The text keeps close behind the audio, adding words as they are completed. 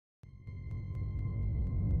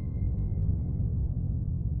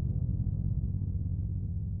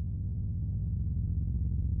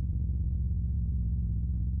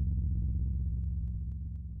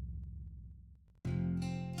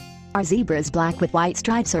Are zebras black with white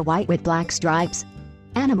stripes or white with black stripes?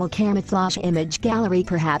 Animal camouflage image gallery.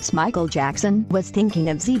 Perhaps Michael Jackson was thinking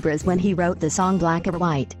of zebras when he wrote the song Black or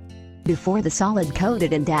White. Before the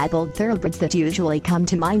solid-coated and dappled thoroughbreds that usually come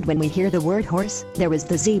to mind when we hear the word horse, there was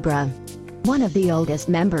the zebra. One of the oldest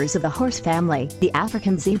members of the horse family, the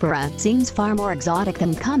African zebra, seems far more exotic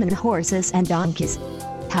than common horses and donkeys.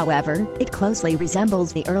 However, it closely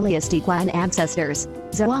resembles the earliest equine ancestors.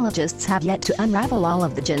 Zoologists have yet to unravel all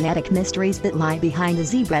of the genetic mysteries that lie behind the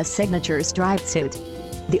zebra's signature striped suit.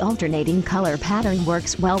 The alternating color pattern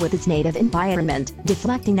works well with its native environment,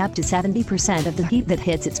 deflecting up to 70% of the heat that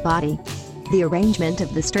hits its body. The arrangement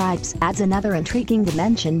of the stripes adds another intriguing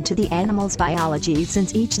dimension to the animal's biology,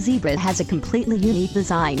 since each zebra has a completely unique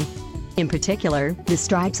design. In particular, the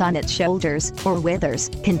stripes on its shoulders, or withers,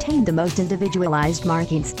 contain the most individualized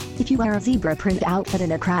markings. If you wear a zebra print outfit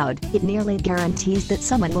in a crowd, it nearly guarantees that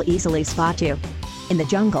someone will easily spot you. In the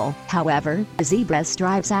jungle, however, a zebra's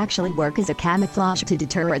stripes actually work as a camouflage to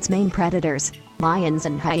deter its main predators, lions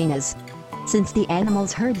and hyenas. Since the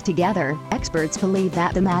animals herd together, experts believe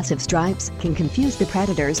that the massive stripes can confuse the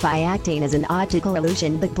predators by acting as an optical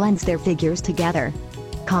illusion that blends their figures together.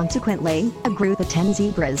 Consequently, a group of 10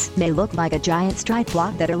 zebras may look like a giant striped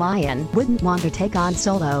block that a lion wouldn't want to take on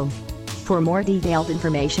solo. For more detailed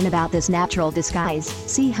information about this natural disguise,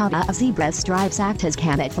 see how a zebra's stripes act as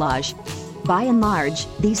camouflage. By and large,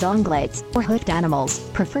 these ungulates, or hoofed animals,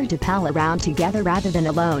 prefer to pal around together rather than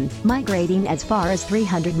alone, migrating as far as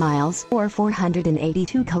 300 miles or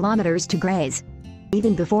 482 kilometers to graze.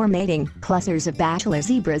 Even before mating, clusters of bachelor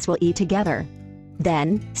zebras will eat together.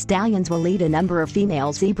 Then, stallions will lead a number of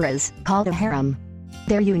female zebras, called a harem.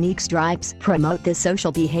 Their unique stripes promote this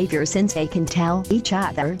social behavior since they can tell each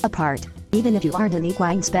other apart. Even if you aren't an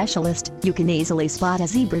equine specialist, you can easily spot a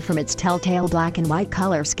zebra from its telltale black and white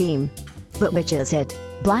color scheme. But which is it?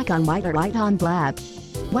 Black on white or white on black?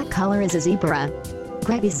 What color is a zebra?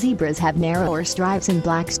 Grebe zebras have narrower stripes and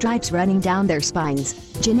black stripes running down their spines.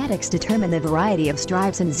 Genetics determine the variety of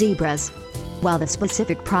stripes in zebras. While the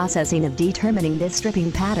specific processing of determining this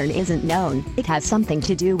stripping pattern isn't known, it has something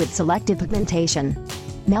to do with selective pigmentation.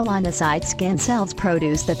 Melanocyte skin cells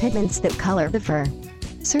produce the pigments that color the fur.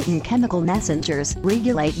 Certain chemical messengers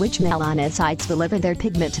regulate which melanocytes deliver their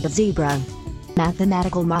pigment to the zebra.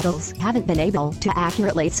 Mathematical models haven't been able to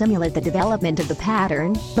accurately simulate the development of the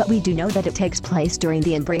pattern, but we do know that it takes place during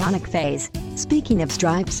the embryonic phase. Speaking of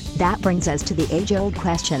stripes, that brings us to the age-old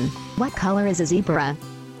question: what color is a zebra?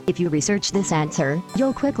 If you research this answer,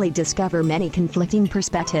 you'll quickly discover many conflicting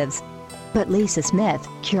perspectives. But Lisa Smith,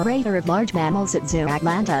 curator of large mammals at Zoo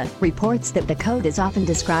Atlanta, reports that the coat is often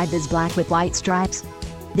described as black with white stripes.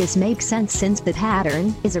 This makes sense since the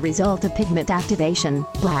pattern is a result of pigment activation,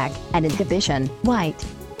 black, and inhibition, white.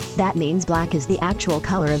 That means black is the actual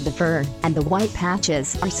color of the fur, and the white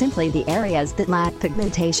patches are simply the areas that lack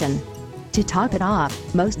pigmentation. To top it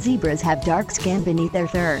off, most zebras have dark skin beneath their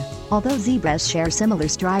fur. Although zebras share similar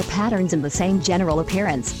stripe patterns and the same general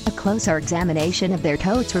appearance, a closer examination of their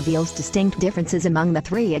coats reveals distinct differences among the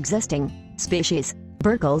three existing species.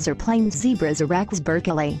 Burkles or plains zebras, Erectus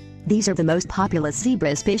burkeli. These are the most populous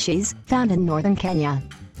zebra species, found in northern Kenya.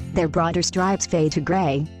 Their broader stripes fade to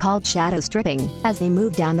gray, called shadow stripping, as they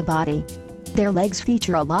move down the body. Their legs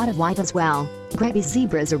feature a lot of white as well. Grebe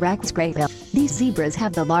zebras, Erectus graybill. These zebras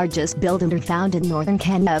have the largest build and are found in northern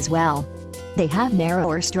Kenya as well. They have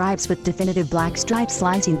narrower stripes with definitive black stripes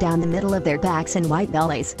slicing down the middle of their backs and white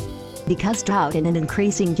bellies. Because drought and an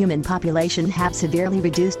increasing human population have severely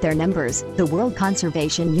reduced their numbers, the World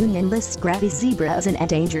Conservation Union lists Grebe zebra as an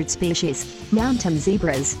endangered species. Mountain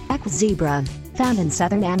zebras, Equus zebra. Found in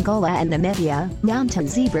southern Angola and Namibia, mountain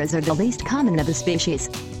zebras are the least common of the species.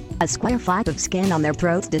 A square flap of skin on their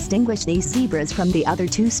throats distinguish these zebras from the other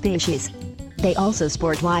two species. They also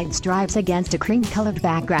sport wide stripes against a cream-colored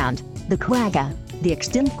background. The quagga. The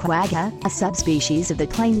extinct quagga, a subspecies of the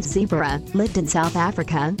plains zebra, lived in South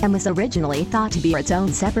Africa and was originally thought to be its own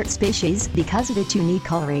separate species because of its unique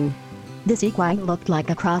coloring. This equine looked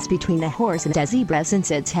like a cross between a horse and a zebra,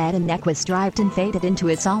 since its head and neck was striped and faded into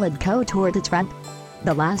a solid coat toward its rump.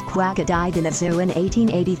 The last quagga died in a zoo in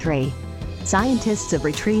 1883. Scientists have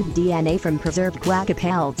retrieved DNA from preserved quagga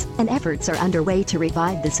pelts, and efforts are underway to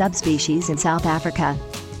revive the subspecies in South Africa.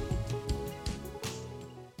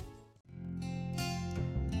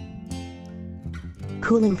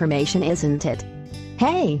 Cool information, isn't it?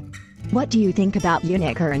 Hey! What do you think about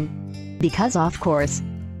unicorn? Because of course,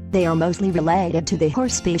 they are mostly related to the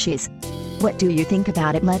horse species. What do you think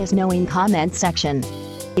about it? Let us know in comment section.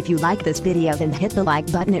 If you like this video, then hit the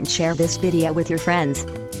like button and share this video with your friends.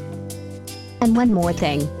 And one more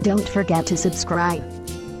thing, don't forget to subscribe.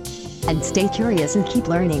 And stay curious and keep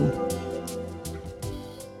learning.